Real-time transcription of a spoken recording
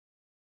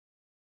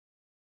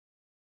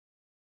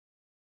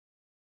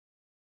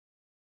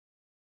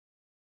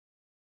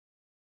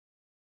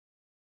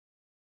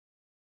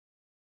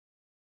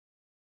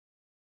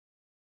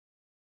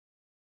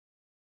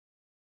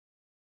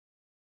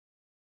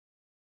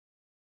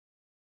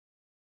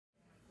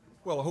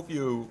Well, I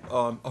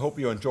hope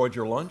you enjoyed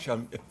your lunch.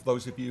 If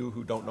those of you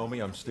who don't know me,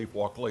 I'm Steve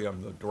Walkley. I'm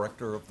the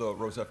director of the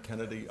Rose F.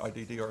 Kennedy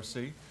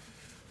IDDRC.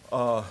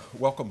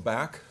 Welcome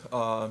back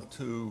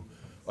to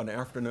an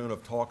afternoon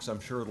of talks. I'm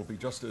sure it'll be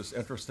just as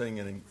interesting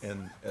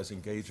and as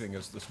engaging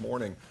as this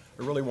morning.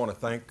 I really want to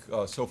thank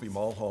Sophie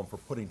Mulholm for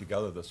putting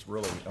together this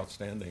really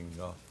outstanding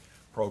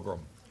program.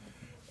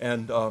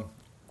 And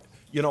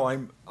you know,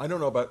 I don't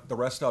know about the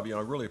rest of you,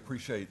 and I really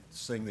appreciate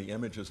seeing the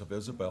images of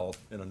Isabel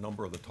in a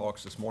number of the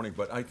talks this morning,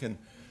 but I can,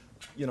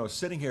 you know,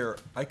 sitting here,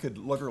 I could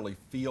literally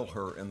feel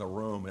her in the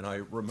room, and I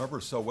remember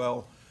so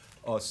well,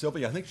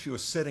 Sylvia, I think she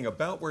was sitting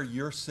about where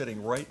you're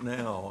sitting right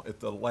now at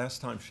the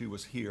last time she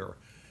was here,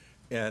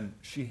 and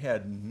she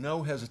had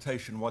no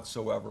hesitation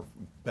whatsoever,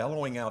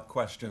 bellowing out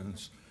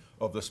questions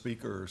of the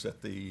speakers at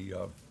the,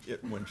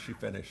 when she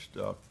finished,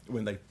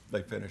 when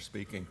they finished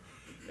speaking.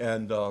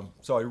 And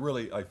so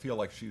I feel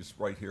like she's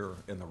right here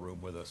in the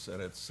room with us,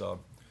 and it's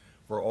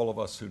for all of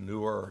us who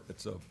knew her,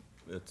 it's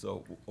a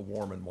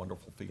warm and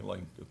wonderful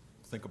feeling to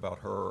think about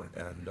her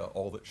and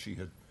all that she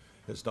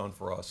has done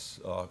for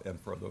us and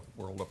for the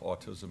world of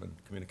autism and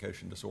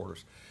communication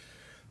disorders.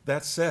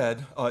 That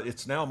said,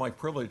 it's now my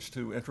privilege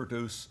to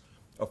introduce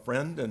a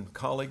friend and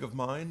colleague of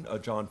mine,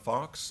 John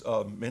Foxe.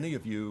 Many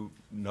of you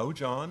know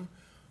John.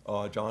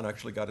 John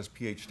actually got his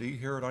Ph.D.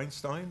 here at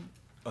Einstein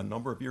a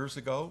number of years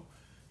ago,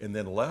 and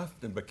then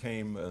left and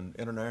became an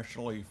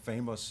internationally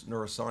famous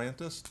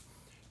neuroscientist,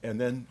 and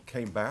then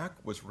came back,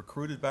 was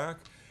recruited back.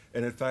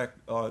 And in fact,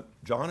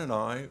 John and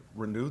I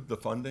renewed the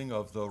funding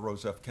of the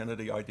Rose F.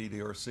 Kennedy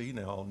IDDRC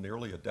now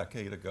nearly a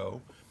decade ago.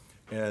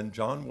 And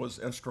John was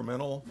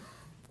instrumental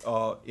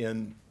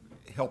in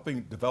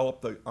helping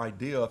develop the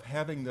idea of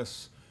having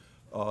this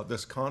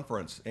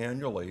conference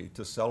annually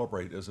to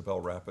celebrate Isabel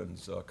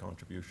Rappin's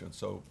contribution.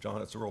 So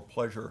John, it's a real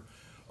pleasure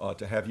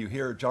to have you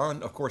here.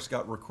 John, of course,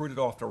 got recruited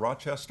off to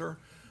Rochester,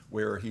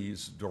 where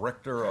he's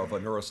director of a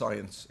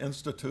neuroscience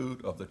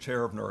institute, of the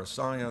chair of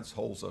neuroscience,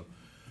 holds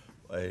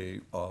a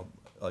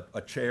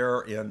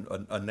chair in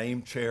a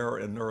named chair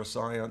in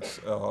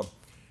neuroscience,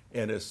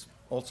 and is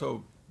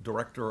also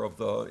director of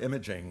the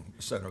imaging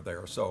center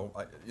there. So,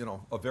 you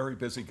know, a very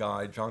busy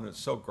guy. John, it's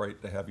so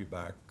great to have you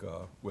back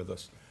with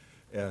us.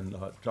 And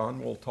John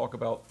will talk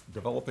about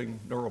developing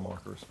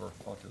neuromarkers for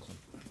autism.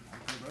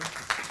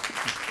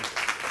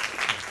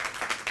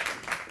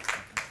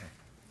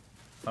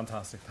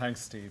 Fantastic.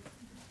 Thanks, Steve.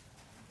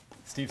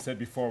 Steve said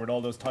before, with all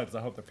those titles,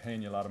 I hope they're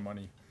paying you a lot of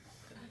money.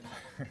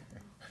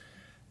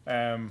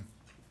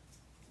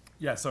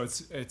 Yeah, so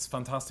it's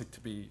fantastic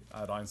to be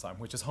at Einstein,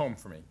 which is home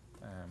for me.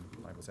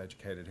 I was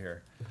educated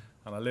here,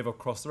 and I live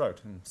across the road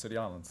in City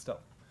Island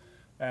still.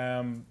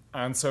 And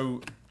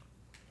so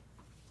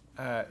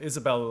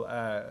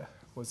Isabel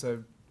was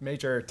a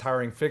major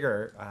towering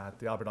figure at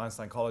the Albert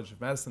Einstein College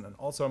of Medicine, and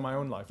also in my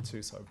own life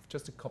too. So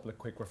just a couple of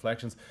quick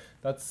reflections.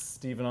 That's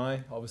Steve and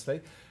I, obviously,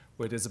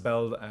 with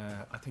Isabel.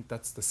 I think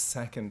that's the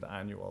second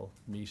annual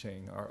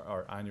meeting,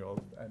 or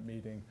annual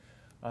meeting.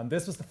 And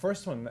this was the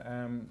first one,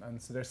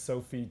 and so there's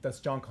Sophie,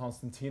 that's John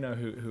Constantino,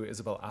 who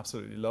Isabel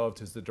absolutely loved,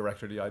 who's the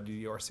director of the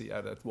IDDRC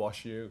out at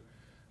WashU,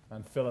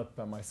 and Philip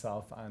and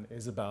myself and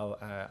Isabel,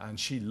 and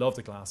she loved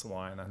a glass of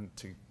wine and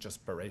to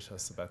just berate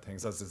us about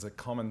things, as is a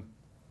common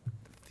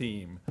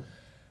theme.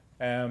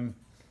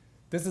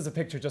 This is a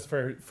picture just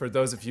for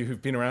those of you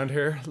who've been around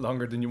here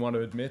longer than you want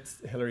to admit.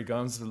 Hilary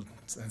Guns and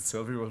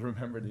Sylvie will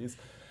remember these.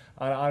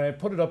 And I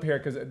put it up here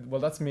because,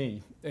 well, that's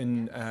me.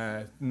 In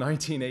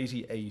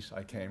 1988,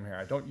 I came here.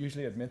 I don't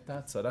usually admit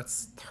that, so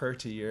that's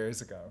 30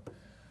 years ago.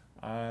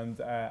 And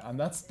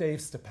that's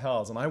Dave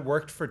Stapels. And I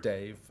worked for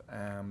Dave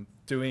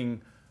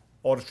doing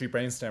auditory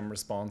brainstem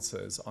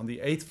responses on the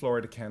 8th floor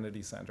of the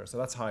Kennedy Center. So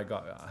that's how I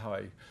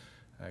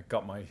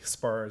got my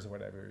spurs, or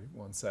whatever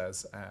one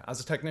says,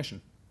 as a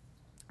technician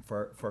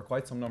for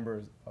quite some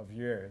number of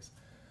years.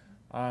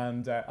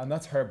 And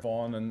that's Herb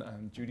Vaughan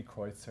and Judy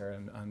Kreutzer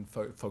and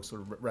folks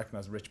will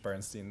recognize Rich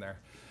Bernstein there.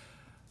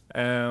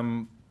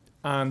 And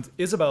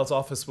Isabel's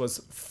office was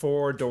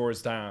 4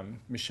 doors down.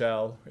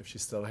 Michelle, if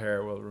she's still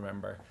here, will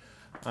remember.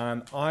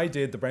 And I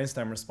did the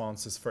brainstem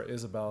responses for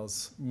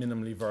Isabel's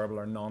minimally verbal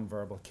or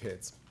non-verbal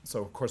kids.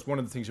 So, of course, one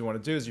of the things you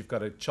want to do is you've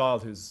got a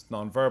child who's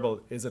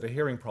non-verbal. Is it a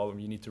hearing problem?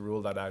 You need to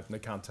rule that out, and they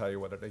can't tell you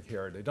whether they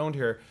hear or they don't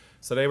hear.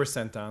 So they were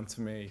sent down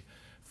to me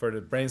for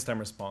the brainstem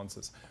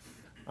responses.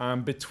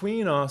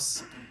 Between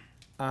us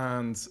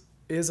and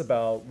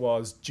Isabel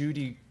was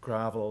Judy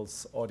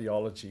Gravel's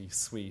audiology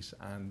suite,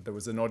 and there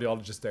was an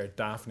audiologist there,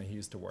 Daphne, who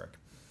used to work.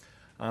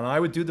 And I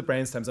would do the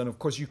brainstems, and of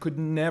course you could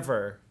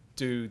never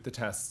do the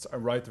tests or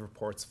write the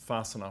reports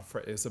fast enough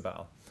for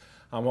Isabel.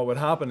 And what would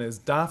happen is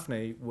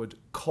Daphne would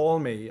call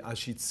me as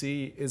she'd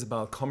see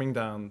Isabel coming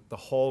down the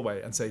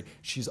hallway and say,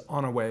 she's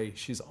on her way,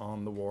 she's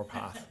on the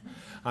warpath.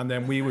 And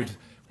then we would,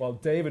 well,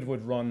 David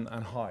would run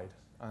and hide,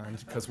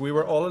 and because we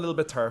were all a little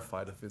bit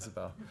terrified of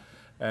Isabel.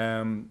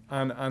 And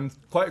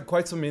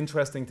quite some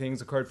interesting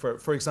things occurred.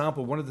 For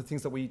example, one of the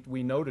things that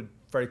we noted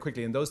very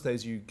quickly, in those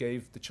days you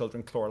gave the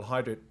children chloral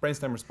hydrate.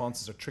 Brainstem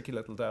responses are tricky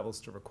little devils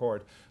to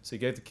record. So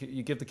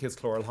you give the kids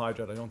chloral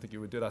hydrate. I don't think you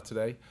would do that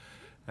today.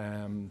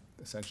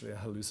 Essentially a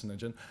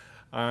hallucinogen.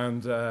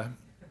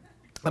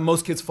 And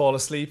most kids fall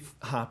asleep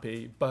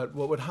happy, but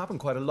what would happen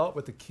quite a lot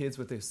with the kids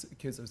with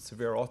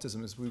severe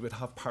autism is we would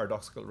have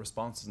paradoxical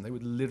responses, and they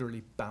would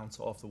literally bounce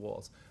off the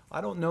walls. I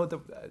don't know that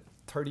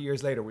 30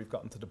 years later we've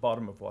gotten to the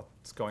bottom of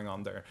what's going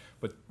on there,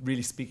 but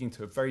really speaking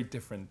to a very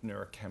different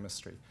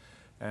neurochemistry.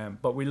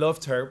 But we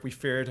loved her, we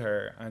feared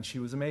her, and she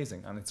was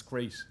amazing, and it's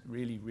great,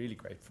 really, really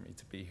great for me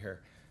to be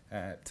here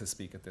to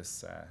speak at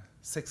this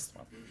sixth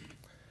one.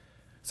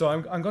 So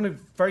I'm going to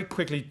very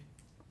quickly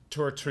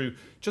tour through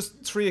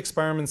just 3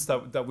 experiments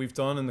that we've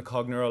done in the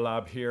CogNeuro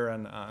lab here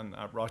and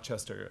at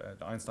Rochester,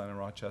 at Einstein and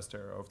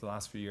Rochester over the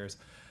last few years.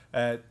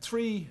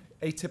 3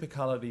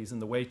 atypicalities in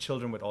the way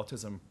children with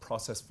autism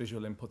process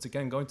visual inputs.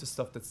 Again, going to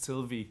stuff that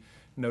Sylvie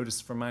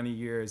noticed for many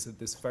years,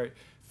 this very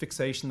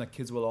fixation that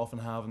kids will often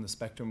have on the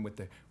spectrum with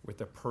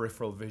their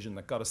peripheral vision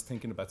that got us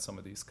thinking about some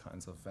of these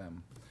kinds of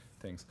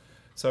things.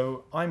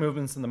 So eye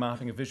movements and the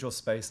mapping of visual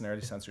space and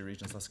early sensory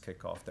regions. Let's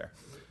kick off there.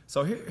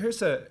 So here's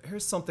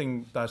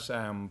something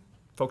that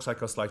folks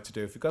like us like to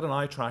do. If you've got an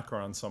eye tracker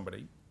on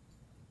somebody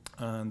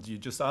and you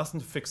just ask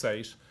them to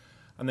fixate,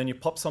 and then you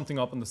pop something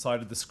up on the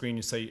side of the screen,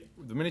 you say,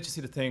 the minute you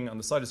see the thing on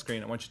the side of the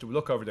screen, I want you to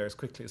look over there as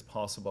quickly as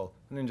possible,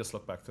 and then just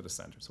look back to the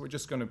center. So we're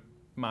just going to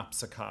map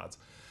saccades.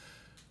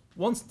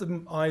 Once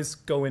the eyes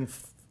go in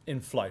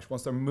flight,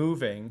 once they're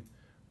moving,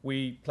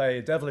 we play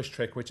a devilish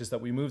trick, which is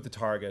that we move the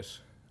target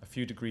a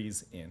few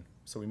degrees in.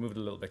 So we move it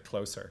a little bit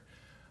closer.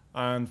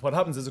 And what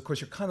happens is, of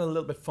course, you're kind of a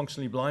little bit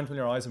functionally blind when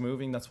your eyes are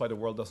moving. That's why the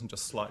world doesn't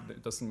just slide,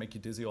 it doesn't make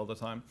you dizzy all the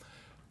time.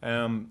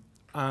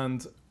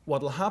 And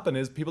what will happen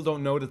is people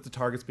don't know that the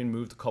target's been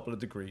moved a couple of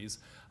degrees.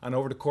 And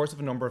over the course of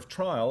a number of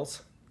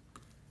trials,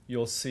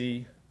 you'll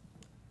see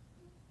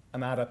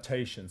an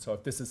adaptation. So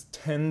if this is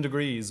 10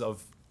 degrees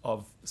of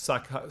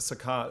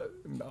saccade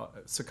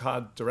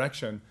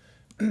direction,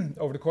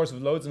 over the course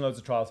of loads and loads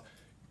of trials,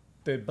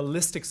 the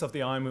ballistics of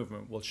the eye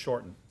movement will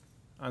shorten.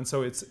 And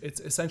so it's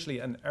essentially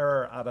an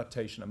error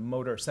adaptation,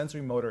 a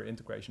sensory motor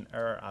integration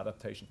error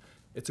adaptation.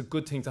 It's a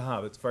good thing to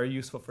have. It's very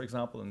useful, for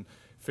example, in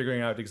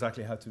figuring out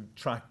exactly how to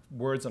track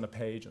words on a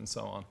page and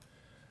so on.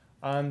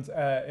 And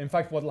in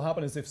fact, what will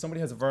happen is if somebody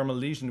has a vermal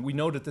lesion, we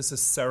know that this is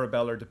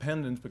cerebellar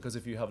dependent, because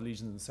if you have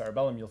lesions in the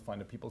cerebellum, you'll find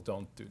that people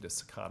don't do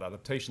this saccade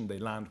adaptation. They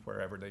land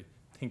wherever they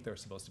think they're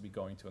supposed to be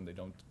going to, and they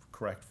don't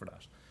correct for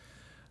that.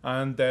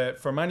 And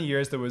for many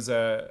years, there was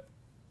a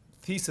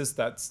thesis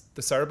that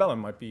the cerebellum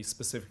might be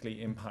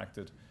specifically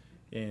impacted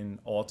in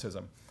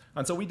autism.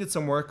 And so we did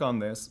some work on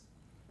this,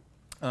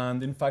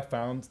 and in fact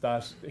found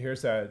that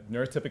here's a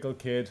neurotypical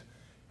kid.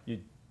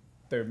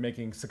 They're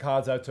making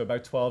saccades out to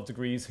about 12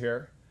 degrees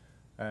here.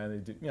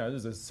 And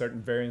there's a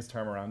certain variance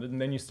term around it. And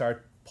then you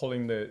start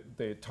pulling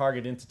the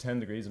target into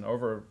 10 degrees, and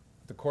over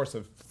the course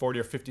of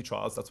 40 or 50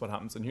 trials, that's what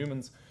happens in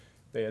humans.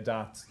 They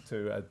adapt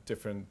to a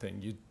different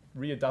thing. You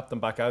readapt them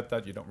back out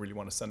that you don't really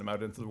want to send them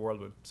out into the world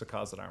with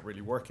saccades that aren't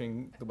really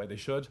working the way they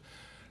should.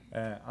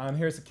 And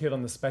here's a kid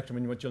on the spectrum,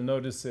 and what you'll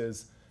notice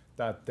is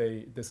that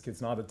this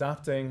kid's not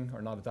adapting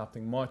or not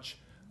adapting much,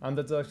 and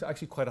that there's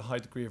actually quite a high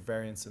degree of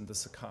variance in the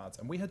saccades.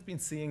 And we had been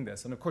seeing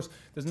this, and of course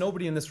there's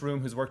nobody in this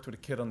room who's worked with a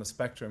kid on the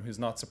spectrum who's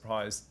not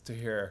surprised to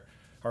hear,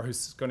 or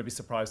who's going to be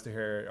surprised to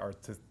hear or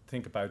to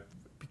think about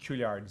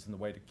peculiarities in the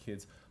way that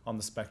kids on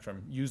the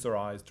spectrum use their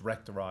eyes,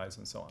 direct their eyes,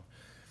 and so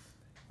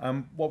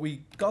on. What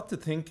we got to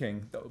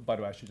thinking, by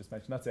the way, I should just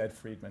mention, that's Ed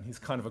Friedman. He's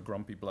kind of a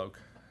grumpy bloke,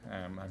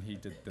 and he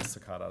did this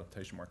saccade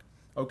adaptation work.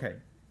 Okay.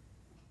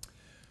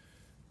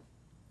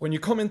 When you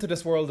come into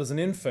this world as an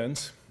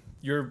infant,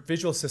 your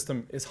visual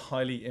system is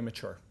highly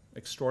immature,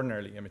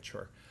 extraordinarily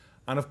immature.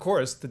 And of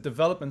course, the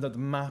development of the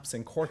maps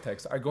in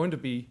cortex are going to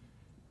be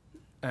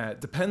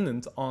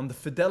dependent on the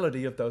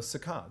fidelity of those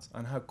saccades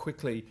and how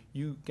quickly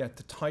you get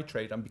to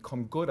titrate and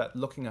become good at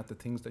looking at the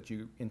things that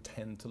you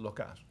intend to look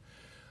at.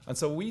 And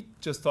so we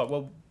just thought,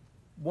 well,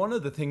 one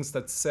of the things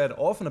that's said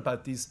often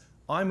about these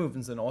eye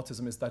movements in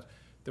autism is that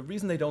the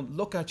reason they don't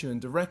look at you and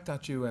direct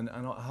at you and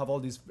have all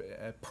these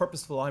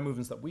purposeful eye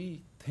movements that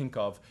we think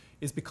of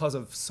is because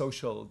of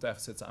social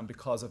deficits and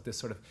because of this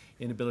sort of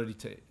inability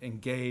to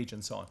engage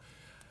and so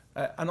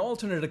on. An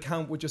alternate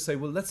account would just say,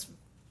 well, let's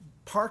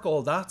park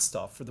all that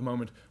stuff for the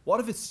moment. What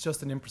if it's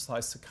just an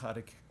imprecise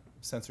saccadic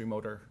sensory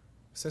motor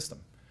system?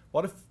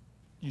 What if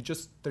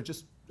they're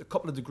just a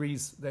couple of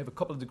degrees, they have a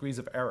couple of degrees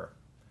of error?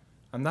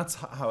 And that's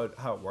how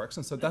it works.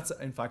 And so that's,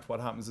 in fact, what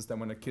happens is then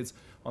when a kid's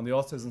on the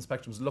autism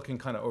spectrum is looking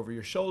kind of over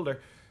your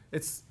shoulder,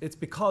 it's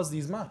because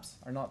these maps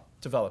are not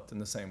developed in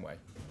the same way.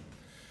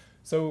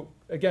 So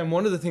again,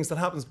 one of the things that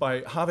happens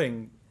by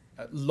having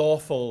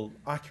lawful,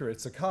 accurate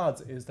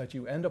saccades is that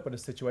you end up with a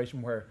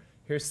situation where,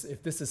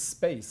 if this is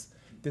space,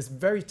 this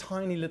very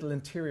tiny little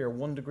interior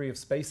 1 degree of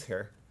space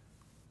here,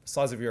 the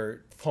size of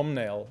your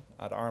thumbnail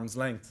at arm's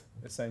length,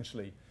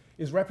 essentially,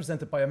 is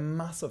represented by a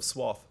massive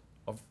swath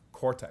of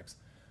cortex.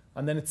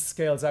 And then it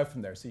scales out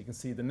from there. So you can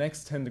see the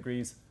next 10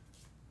 degrees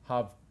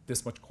have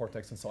this much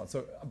cortex and so on.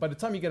 So by the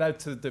time you get out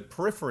to the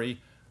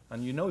periphery,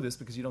 and you know this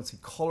because you don't see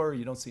color,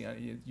 you don't see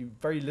any, you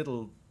very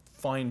little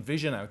fine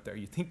vision out there.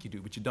 You think you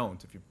do, but you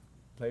don't if you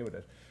play with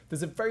it.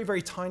 There's a very,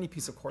 very tiny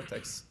piece of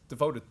cortex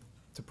devoted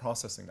to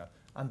processing that.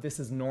 And this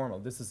is normal.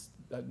 This is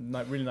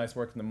really nice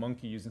work in the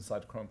monkey using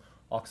cytochrome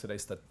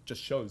oxidase that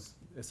just shows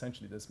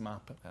essentially this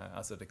map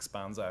as it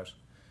expands out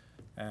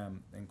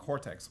in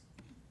cortex.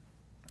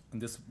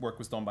 And this work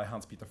was done by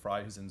Hans-Peter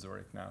Frey, who's in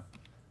Zurich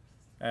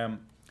now.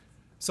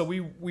 So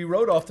we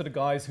wrote off to the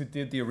guys who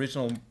did the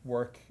original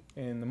work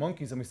in the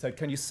monkeys, and we said,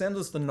 can you send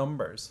us the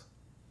numbers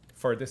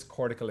for this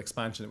cortical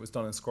expansion? It was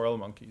done in squirrel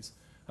monkeys.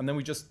 And then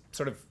we just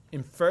sort of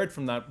inferred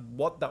from that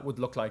what that would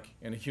look like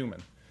in a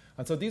human.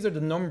 And so these are the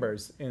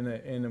numbers in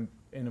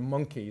a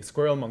monkey, a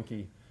squirrel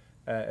monkey,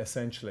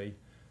 essentially,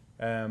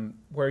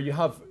 where you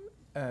have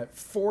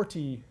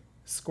 40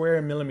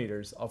 square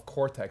millimeters of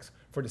cortex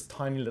for this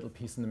tiny little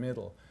piece in the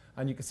middle.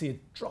 And you can see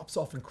it drops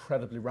off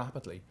incredibly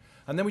rapidly.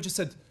 And then we just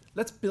said,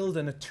 let's build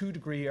in a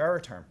 2-degree error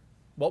term.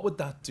 What would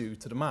that do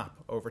to the map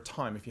over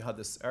time if you had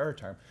this error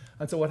term?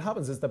 And so what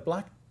happens is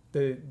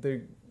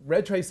the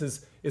red trace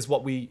is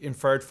what we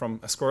inferred from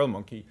a squirrel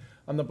monkey,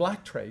 and the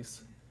black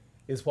trace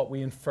is what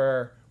we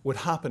infer would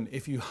happen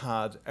if you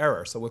had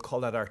error. So we'll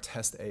call that our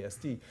test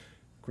ASD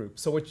group.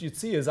 So what you'd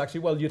see is actually,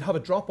 well, you'd have a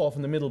drop off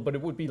in the middle, but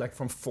it would be like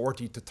from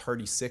 40 to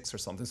 36 or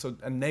something, so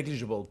a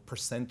negligible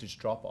percentage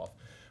drop off.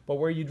 But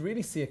where you'd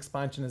really see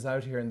expansion is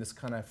out here in this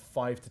kind of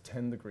 5 to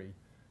 10 degree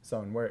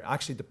zone, where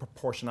actually the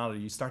proportionality,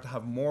 you start to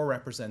have more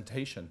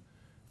representation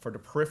for the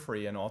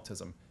periphery in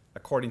autism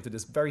according to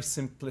this very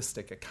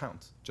simplistic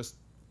account, just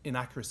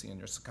inaccuracy in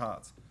your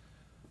saccades.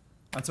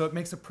 And so it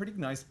makes a pretty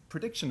nice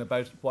prediction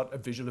about what a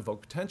visual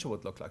evoked potential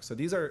would look like. So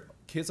these are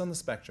kids on the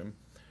spectrum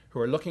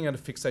who are looking at a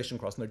fixation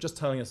cross, and they're just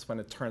telling us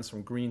when it turns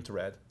from green to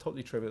red.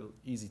 Totally trivial,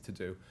 easy to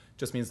do.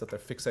 Just means that they're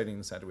fixating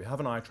the center. We have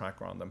an eye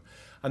tracker on them.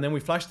 And then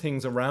we flash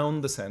things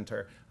around the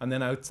center and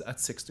then out at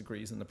 6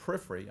 degrees in the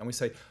periphery. And we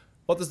say,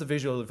 what does the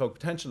visual evoked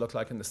potential look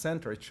like in the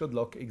center? It should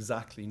look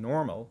exactly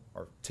normal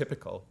or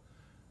typical.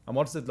 And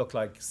what does it look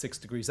like 6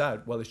 degrees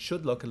out? Well, it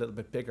should look a little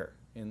bit bigger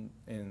in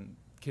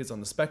kids on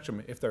the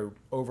spectrum if they're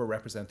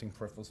over-representing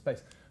peripheral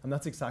space. And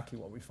that's exactly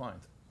what we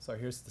find. So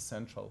here's the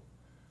central.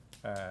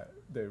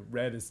 The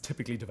red is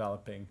typically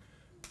developing.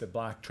 The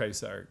black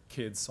trace are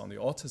kids on the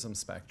autism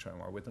spectrum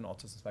or with an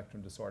autism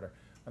spectrum disorder.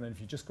 And then if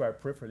you just go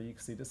out peripherally, you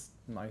can see this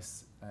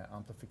nice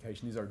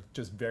amplification. These are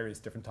just various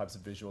different types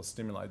of visual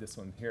stimuli. This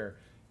one here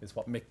is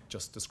what Mick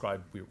just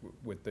described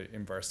with the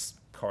inverse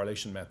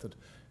correlation method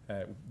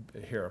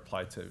here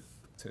applied to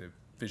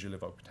visual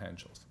evoked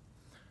potentials.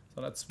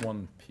 So that's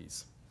one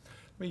piece.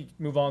 Let me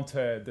move on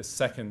to the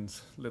second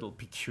little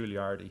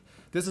peculiarity.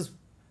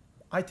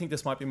 I think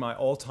this might be my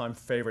all-time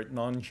favorite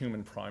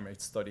non-human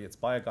primate study. It's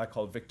by a guy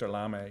called Victor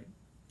Lame.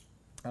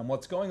 And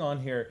what's going on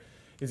here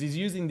is he's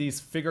using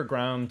these figure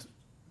ground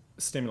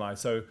stimuli.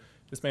 So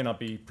this may not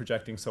be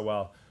projecting so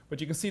well,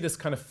 but you can see this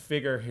kind of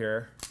figure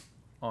here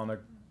on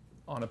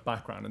a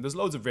background. And there's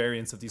loads of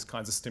variants of these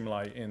kinds of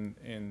stimuli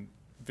in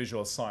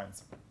visual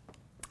science.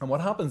 And what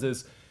happens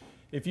is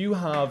if you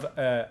have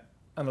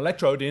an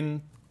electrode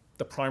in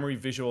the primary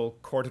visual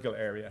cortical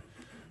area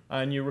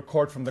and you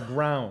record from the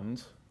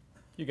ground,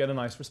 you get a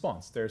nice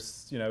response.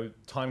 There's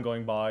time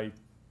going by,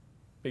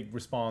 big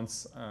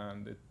response,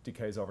 and it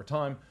decays over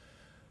time.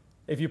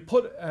 If you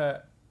put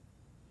an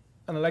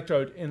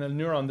electrode in a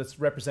neuron that's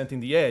representing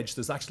the edge,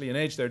 there's actually an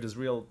edge there, there's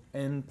real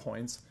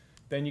endpoints,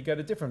 then you get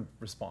a different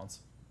response.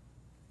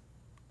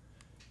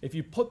 If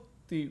you put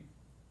the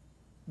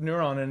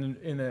neuron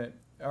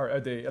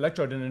the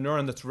electrode in a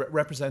neuron that's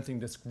representing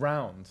this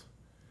ground,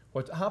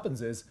 what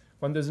happens is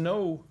when there's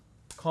no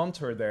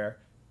contour there,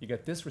 you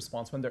get this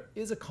response. When there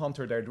is a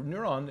contour there, the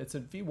neuron, it's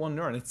a V1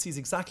 neuron, it sees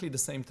exactly the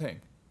same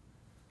thing.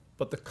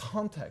 But the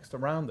context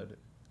around it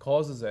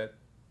causes it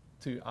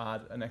to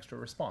add an extra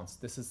response.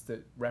 This is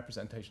the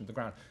representation of the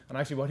ground. And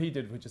actually what he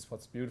did, which is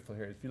what's beautiful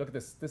here, if you look at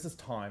this, this is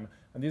time,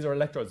 and these are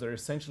electrodes that are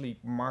essentially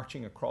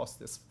marching across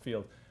this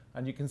field.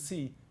 And you can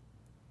see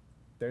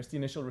there's the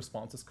initial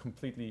response is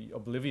completely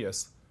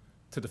oblivious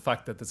to the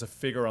fact that there's a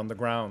figure on the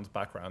ground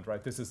background,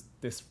 right? This is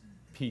this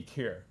peak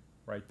here,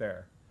 right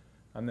there.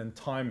 And then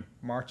time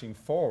marching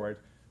forward,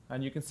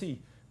 and you can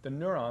see the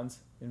neurons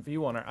in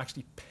V1 are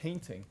actually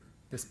painting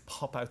this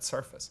pop-out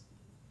surface.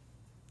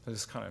 So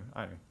this kind of,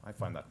 I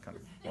find that kind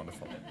of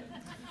wonderful.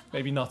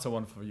 Maybe not so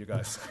wonderful for you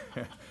guys.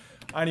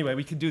 Anyway,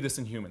 we can do this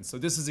in humans. So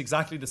this is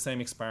exactly the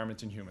same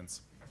experiment in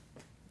humans.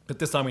 But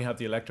this time we have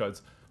the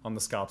electrodes on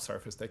the scalp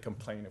surface. They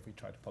complain if we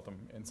try to put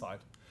them inside.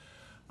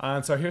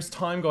 And so here's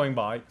time going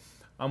by.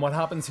 And what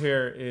happens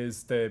here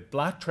is the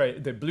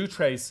blue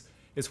trace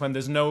is when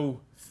there's no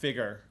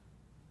figure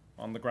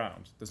on the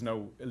ground. There's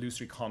no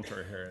illusory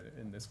contour here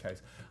in this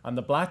case. And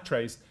the black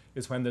trace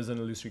is when there's an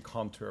illusory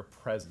contour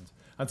present.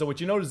 And so what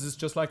you notice is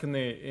just like with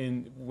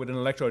an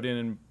electrode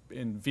in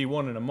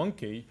V1 in a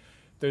monkey,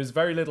 there's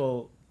very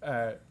little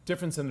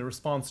difference in the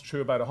response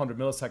through about 100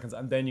 milliseconds,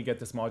 and then you get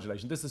this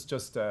modulation. This is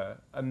just a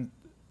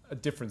a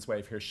difference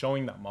wave here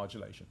showing that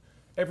modulation.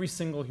 Every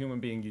single human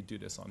being you do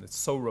this on, it's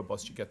so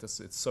robust, you get this,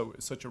 it's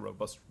such a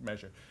robust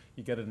measure.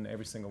 You get it in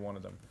every single one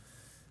of them.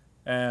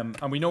 And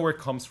we know where it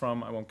comes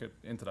from. I won't get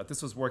into that.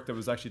 This was work that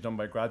was actually done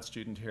by a grad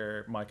student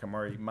here, Micah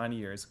Murray, many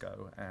years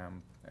ago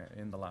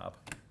in the lab.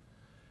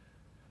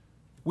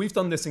 We've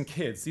done this in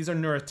kids. These are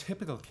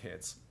neurotypical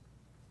kids.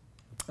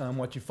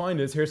 What you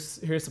find is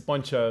here's a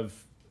bunch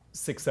of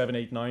 6, 7,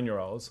 8,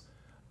 9-year-olds,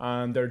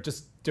 and they're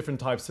just different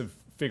types of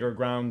figure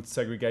ground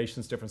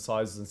segregations, different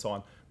sizes and so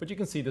on. But you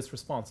can see this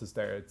response is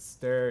there. It's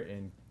there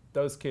in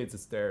those kids,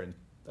 it's there in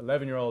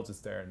 11-year-olds, it's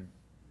there in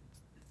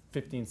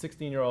 15,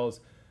 16-year-olds,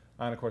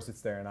 and of course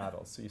it's there in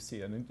adults. So you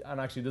see it. And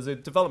actually there's a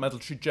developmental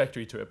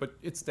trajectory to it, but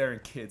it's there in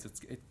kids.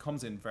 It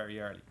comes in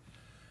very early.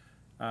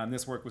 And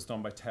this work was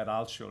done by Ted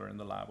Altschuler in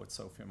the lab with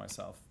Sophie and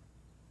myself.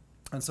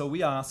 And so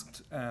we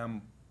asked,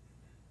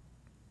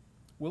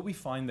 will we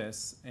find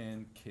this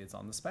in kids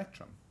on the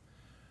spectrum?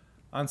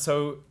 And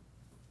so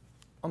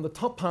on the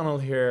top panel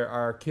here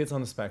are kids on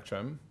the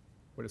spectrum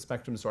with a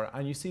spectrum disorder,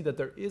 and you see that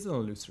there is an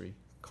illusory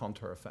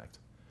contour effect.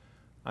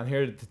 And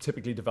here are the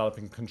typically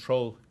developing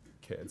control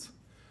kids.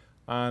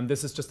 And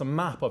this is just a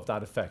map of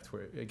that effect,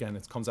 where again,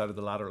 it comes out of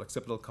the lateral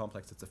occipital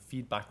complex. It's a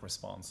feedback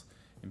response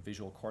in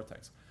visual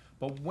cortex.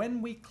 But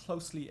when we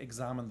closely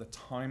examine the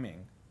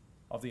timing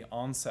of the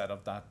onset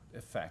of that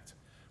effect,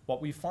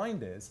 what we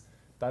find is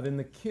that in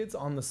the kids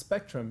on the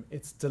spectrum,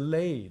 it's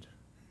delayed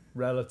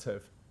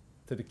relative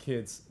to the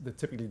kids, the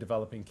typically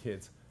developing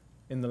kids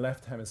in the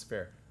left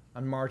hemisphere,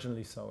 and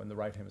marginally so in the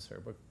right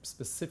hemisphere, but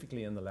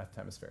specifically in the left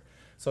hemisphere.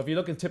 So if you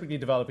look at typically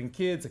developing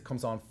kids, it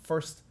comes on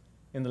first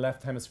in the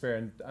left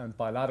hemisphere and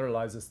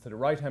bilateralizes to the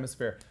right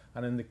hemisphere,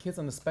 and in the kids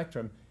on the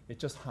spectrum, it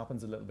just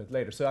happens a little bit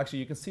later. So actually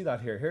you can see that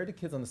here. Here are the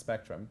kids on the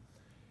spectrum.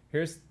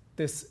 Here's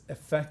this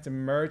effect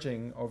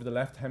emerging over the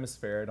left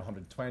hemisphere at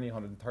 120,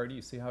 130,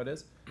 you see how it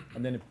is?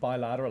 And then it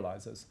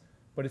bilateralizes.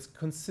 But it's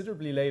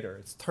considerably later.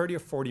 It's 30 or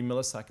 40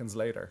 milliseconds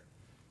later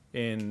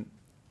in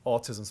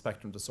autism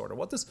spectrum disorder.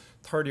 What does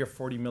 30 or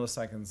 40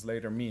 milliseconds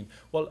later mean?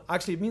 Well,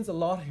 actually, it means a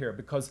lot here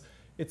because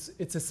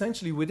it's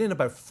essentially within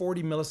about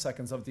 40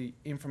 milliseconds of the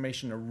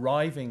information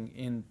arriving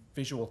in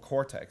visual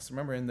cortex.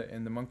 Remember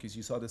in the monkeys,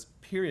 you saw this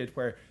period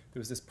where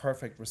there was this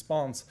perfect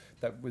response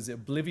that was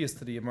oblivious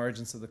to the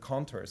emergence of the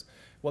contours.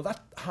 Well,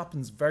 that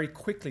happens very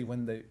quickly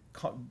when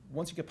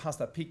once you get past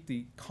that peak,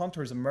 the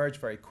contours emerge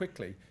very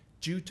quickly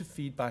due to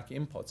feedback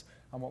inputs.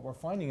 And what we're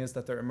finding is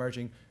that they're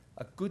emerging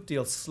a good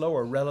deal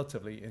slower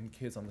relatively in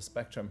kids on the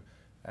spectrum.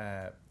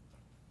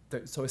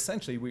 So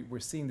essentially, we're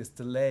seeing this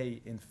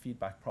delay in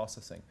feedback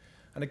processing.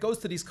 And it goes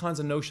to these kinds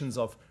of notions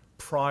of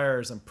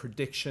priors and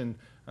prediction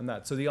and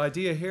that. So the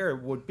idea here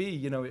would be,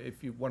 you know,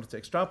 if you wanted to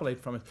extrapolate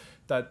from it,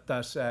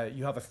 that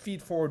you have a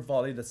feed-forward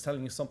volley that's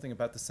telling you something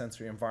about the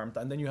sensory environment,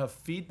 and then you have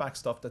feedback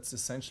stuff that's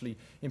essentially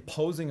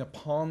imposing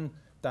upon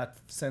that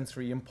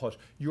sensory input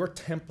your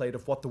template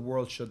of what the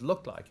world should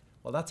look like.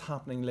 Well, that's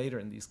happening later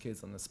in these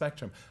kids on the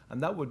spectrum,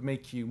 and that would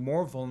make you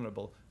more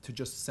vulnerable to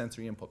just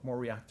sensory input, more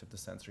reactive to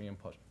sensory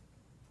input,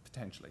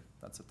 potentially.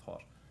 That's a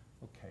thought.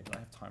 Okay, do I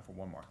have time for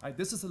one more?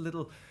 This is a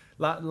little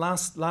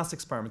last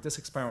experiment. This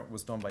experiment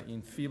was done by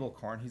Ian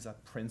Feeblecorn. He's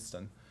at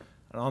Princeton.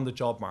 And on the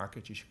job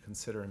market, you should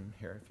consider him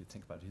here if you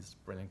think about it. He's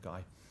a brilliant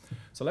guy.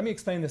 So let me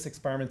explain this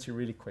experiment to you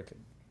really quickly.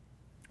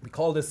 We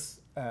call this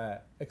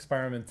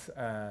experiment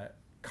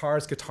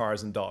Cars,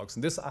 Guitars, and Dogs.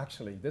 And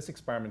this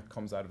experiment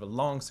comes out of a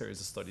long series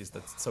of studies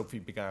that Sophie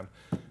began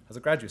as a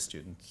graduate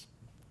student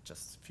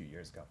just a few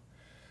years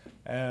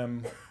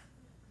ago.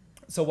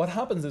 So what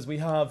happens is we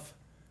have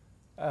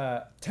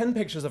 10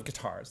 pictures of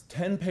guitars,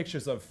 10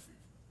 pictures of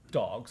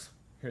dogs.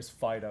 Here's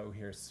Fido,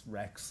 here's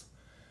Rex,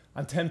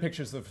 and 10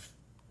 pictures of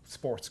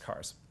sports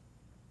cars.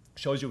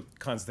 Shows you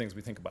kinds of things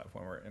we think about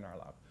when we're in our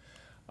lab.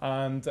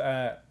 And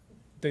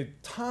the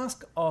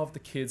task of the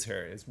kids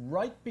here is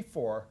right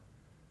before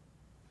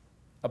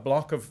a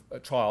block of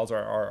trials,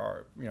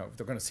 or you know,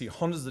 they're going to see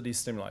hundreds of these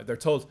stimuli. They're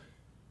told,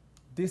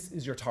 this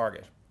is your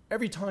target.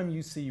 Every time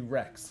you see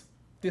Rex,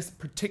 this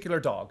particular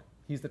dog,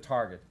 he's the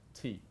target,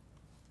 T.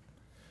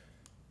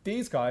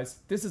 These guys,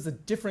 this is a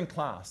different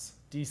class,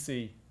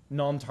 DC,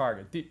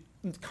 non-target. The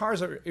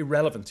cars are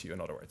irrelevant to you, in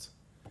other words.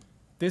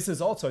 This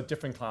is also a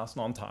different class,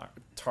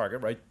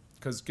 non-target, right?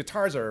 Because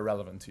guitars are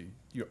irrelevant to you.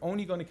 You're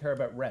only going to care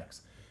about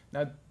Rex.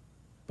 Now,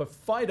 but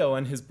Fido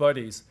and his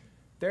buddies,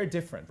 they're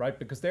different, right?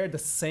 Because they're the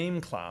same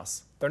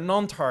class. They're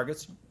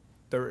non-targets.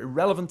 They're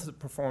irrelevant to the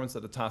performance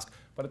of the task,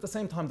 but at the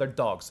same time, they're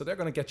dogs. So they're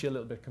going to get you a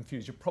little bit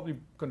confused. You're probably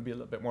going to be a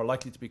little bit more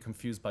likely to be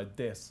confused by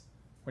this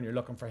when you're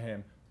looking for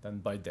him than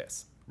by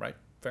this, right?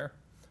 Fair?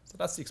 So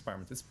that's the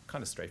experiment. It's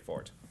kind of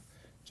straightforward,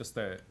 just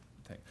the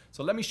thing.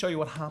 So let me show you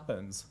what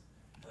happens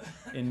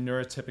in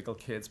neurotypical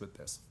kids with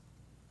this.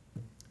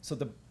 So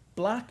the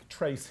black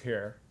trace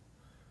here,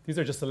 these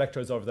are just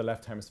electrodes over the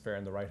left hemisphere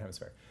and the right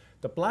hemisphere.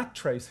 The black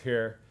trace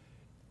here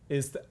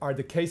are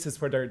the cases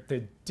where they're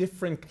the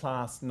different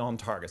class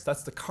non-targets.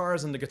 That's the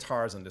cars and the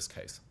guitars in this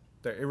case.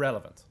 They're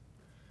irrelevant.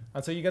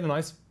 And so you get a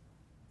nice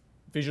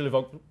visual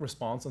evoked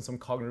response and some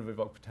cognitive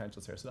evoked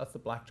potentials here. So that's the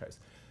black trace.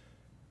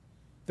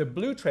 The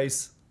blue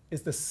trace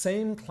is the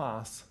same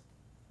class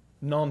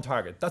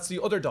non-target. That's the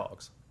other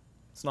dogs.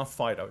 It's not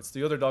Fido. It's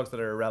the other dogs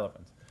that are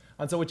irrelevant.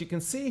 And so what you can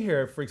see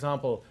here, for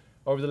example,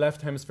 over the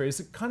left hemisphere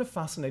is a kind of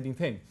fascinating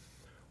thing.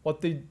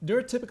 What the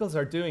neurotypicals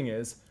are doing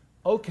is,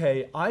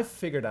 okay, I've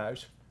figured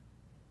out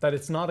that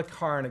it's not a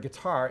car and a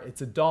guitar,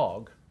 it's a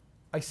dog.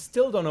 I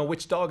still don't know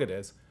which dog it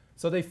is.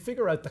 So they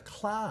figure out the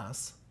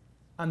class,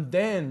 and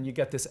then you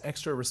get this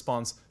extra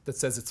response that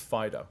says it's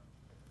Fido.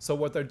 So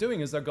what they're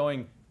doing is they're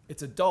going,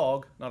 it's a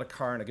dog, not a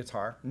car and a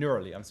guitar,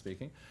 neurally I'm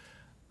speaking.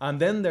 And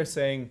then they're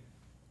saying,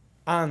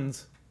 and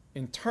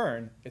in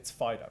turn, it's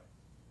Fido.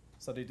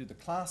 So they do the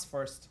class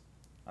first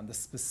and the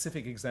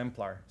specific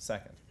exemplar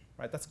second,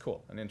 right? That's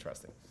cool and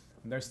interesting.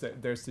 And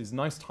there's these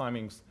nice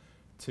timings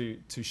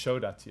to show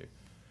that to you.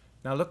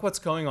 Now look what's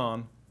going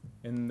on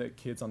in the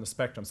kids on the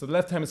spectrum. So the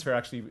left hemisphere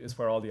actually is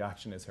where all the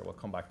action is here. We'll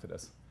come back to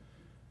this.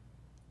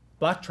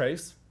 Black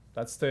trace,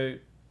 that's the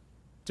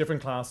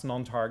different class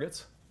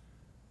non-targets.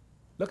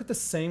 Look at the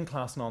same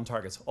class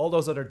non-targets, all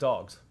those other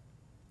dogs.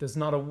 There's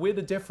not a whit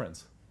of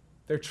difference.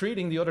 They're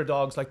treating the other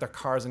dogs like they're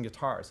cars and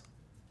guitars.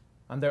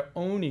 And they're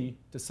only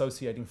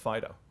dissociating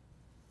Fido.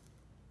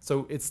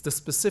 So it's the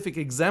specific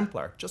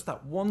exemplar, just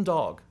that one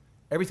dog.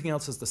 Everything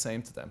else is the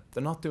same to them.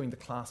 They're not doing the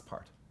class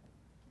part.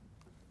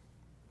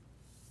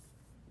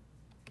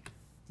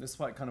 This is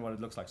kind of what it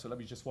looks like. So let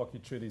me just walk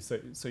you through these.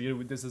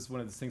 This is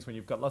one of the things when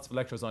you've got lots of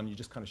electrodes on, you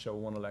just kind of show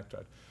one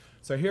electrode.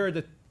 So here are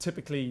the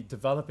typically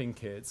developing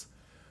kids.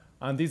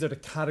 And these are the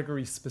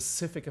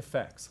category-specific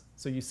effects.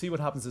 So you see what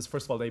happens is,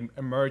 first of all, they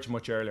emerge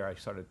much earlier. I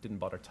sort of didn't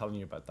bother telling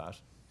you about that.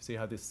 See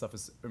how this stuff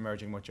is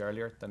emerging much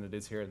earlier than it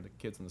is here in the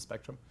kids on the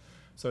spectrum.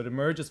 So it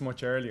emerges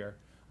much earlier,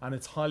 and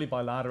it's highly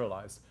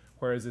bilateralized,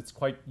 whereas it's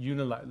quite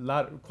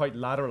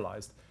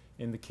lateralized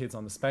in the kids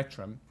on the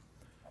spectrum.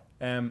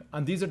 And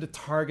these are the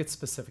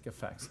target-specific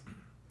effects.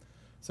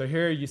 So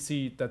here you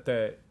see that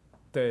the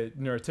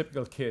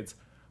neurotypical kids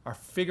are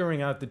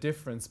figuring out the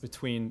difference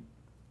between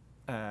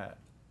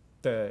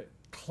the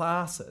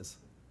classes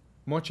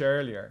much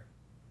earlier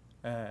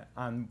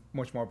and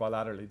much more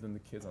bilaterally than the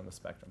kids on the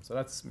spectrum. So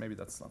maybe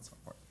that's not so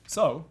important.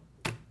 So,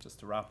 just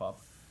to wrap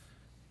up,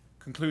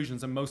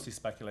 conclusions and mostly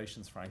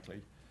speculations,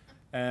 frankly.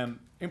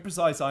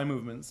 Imprecise eye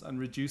movements and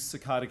reduced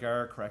saccadic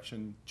error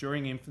correction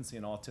during infancy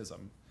and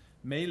autism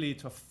may lead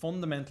to a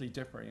fundamentally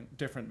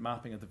different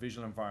mapping of the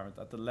visual environment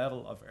at the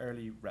level of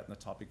early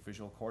retinotopic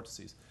visual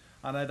cortices.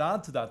 And I'd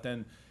add to that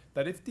then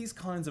that if these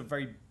kinds of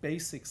very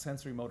basic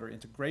sensory motor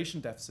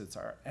integration deficits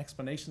are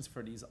explanations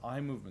for these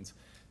eye movements,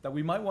 that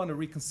we might want to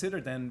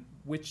reconsider then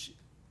which,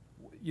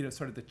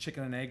 sort of the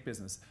chicken and egg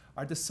business.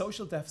 Are the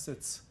social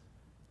deficits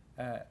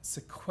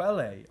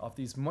sequelae of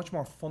these much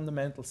more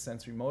fundamental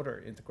sensory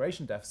motor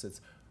integration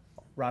deficits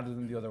rather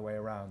than the other way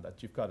around,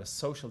 that you've got a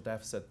social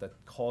deficit that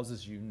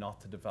causes you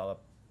not to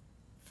develop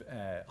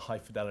high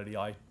fidelity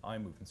eye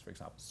movements, for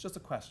example? It's just a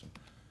question.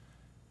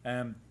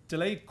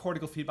 Delayed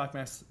cortical feedback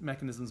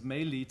mechanisms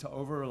may lead to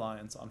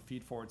over-reliance on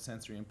feed-forward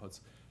sensory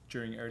inputs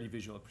during early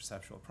visual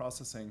perceptual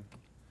processing.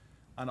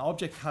 And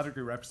object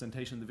category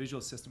representation in the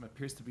visual system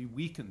appears to be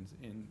weakened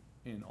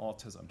in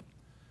autism.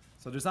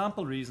 So there's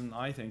ample reason,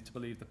 I think, to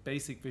believe that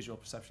basic visual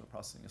perceptual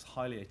processing is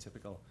highly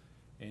atypical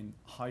in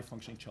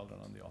high-functioning children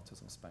on the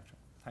autism spectrum.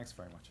 Thanks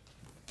very much.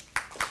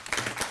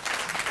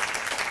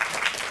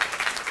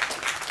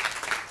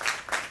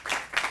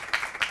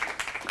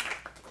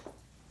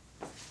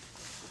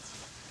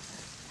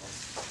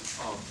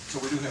 So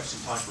we do have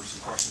some time for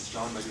some questions.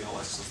 John, maybe I'll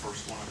ask the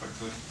first one if I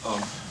could.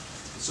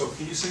 So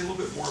can you say a little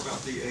bit more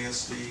about the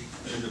ASD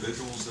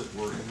individuals that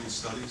were in these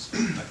studies?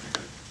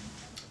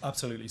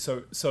 Absolutely.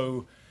 So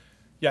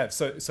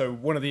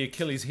one of the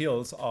Achilles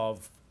heels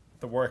of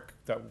the work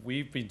that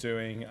we've been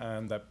doing,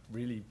 and that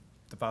really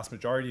the vast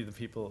majority of the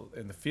people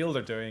in the field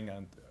are doing,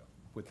 and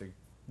with the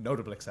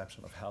notable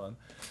exception of Helen,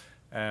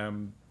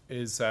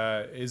 is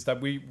that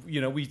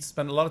we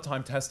spend a lot of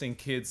time testing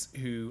kids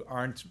who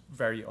aren't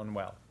very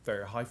unwell.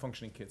 They're high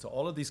functioning kids. So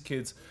all of these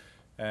kids,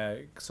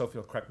 Sophie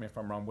will correct me if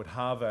I'm wrong, would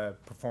have a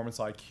performance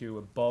IQ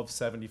above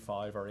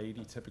 75 or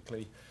 80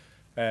 typically.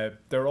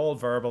 They're all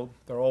verbal.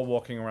 They're all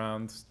walking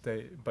around.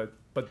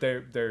 But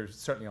they're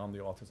certainly on the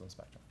autism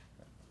spectrum.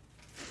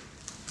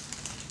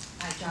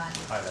 Hi, John.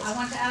 Hi, Les. I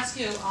want to ask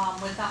you,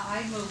 with the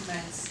eye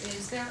movements,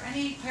 is there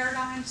any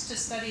paradigms to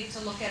study to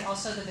look at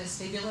also the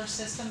vestibular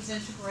system's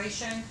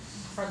integration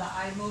for the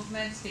eye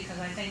movements? Because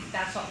I think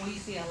that's what we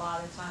see a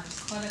lot of times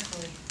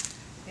clinically.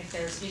 If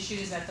there's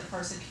issues that the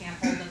person can't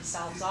hold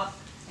themselves up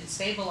and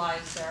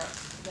stabilize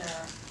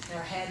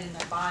their head and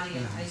their body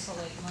and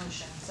isolate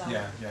motion. So.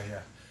 Yeah.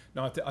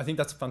 No, I think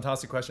that's a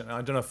fantastic question.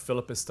 I don't know if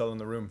Philip is still in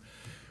the room.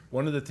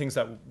 One of the things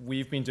that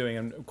we've been doing,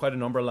 and quite a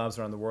number of labs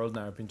around the world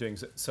now have been doing,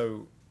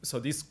 so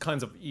these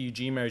kinds of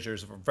EEG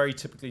measures are very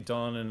typically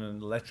done in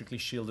an electrically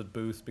shielded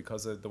booth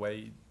because of the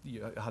way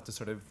you had to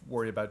sort of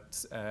worry about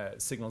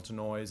signal to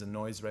noise and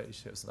noise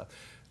ratios and that.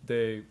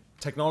 the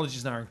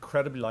technologies now are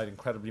incredibly light,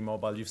 incredibly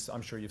mobile.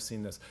 I'm sure you've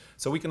seen this.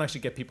 So we can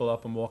actually get people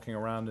up and walking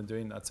around and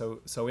doing that.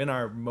 So in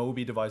our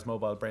MOBI device,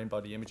 mobile brain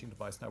body imaging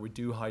device, now we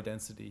do high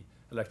density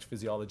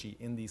electrophysiology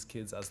in these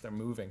kids as they're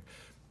moving.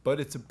 But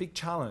it's a big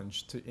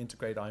challenge to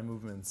integrate eye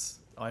movement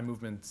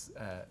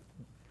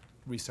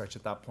research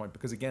at that point,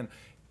 because again,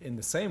 in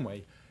the same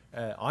way,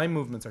 eye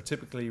movements are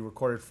typically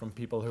recorded from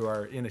people who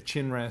are in a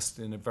chin rest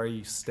in a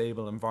very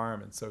stable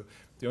environment. So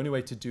the only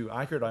way to do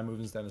accurate eye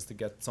movements then is to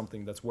get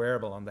something that's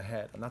wearable on the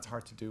head, and that's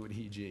hard to do with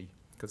EEG,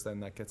 because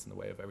then that gets in the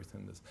way of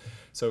everything.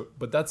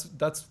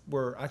 But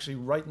we're actually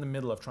right in the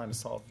middle of trying to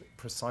solve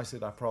precisely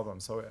that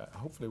problem. So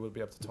hopefully we'll be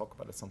able to talk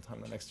about it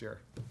sometime next year.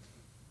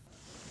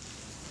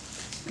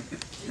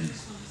 I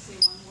just want to say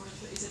one word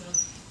for Isabel.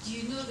 Do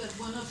you know that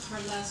one of her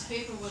last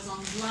paper was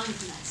on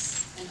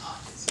blindness and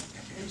autism?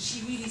 And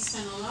she really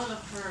spent a lot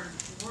of her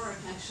work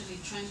actually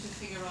trying to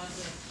figure out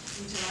the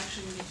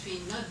interaction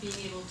between not being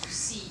able to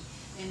see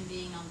and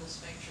being on the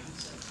spectrum.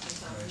 So I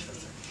thought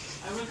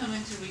I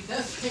recommend to read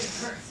that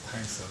paper.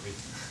 Thanks, Sophie.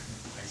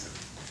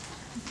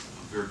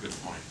 Very good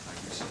point. Thank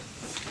you,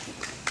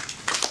 sir.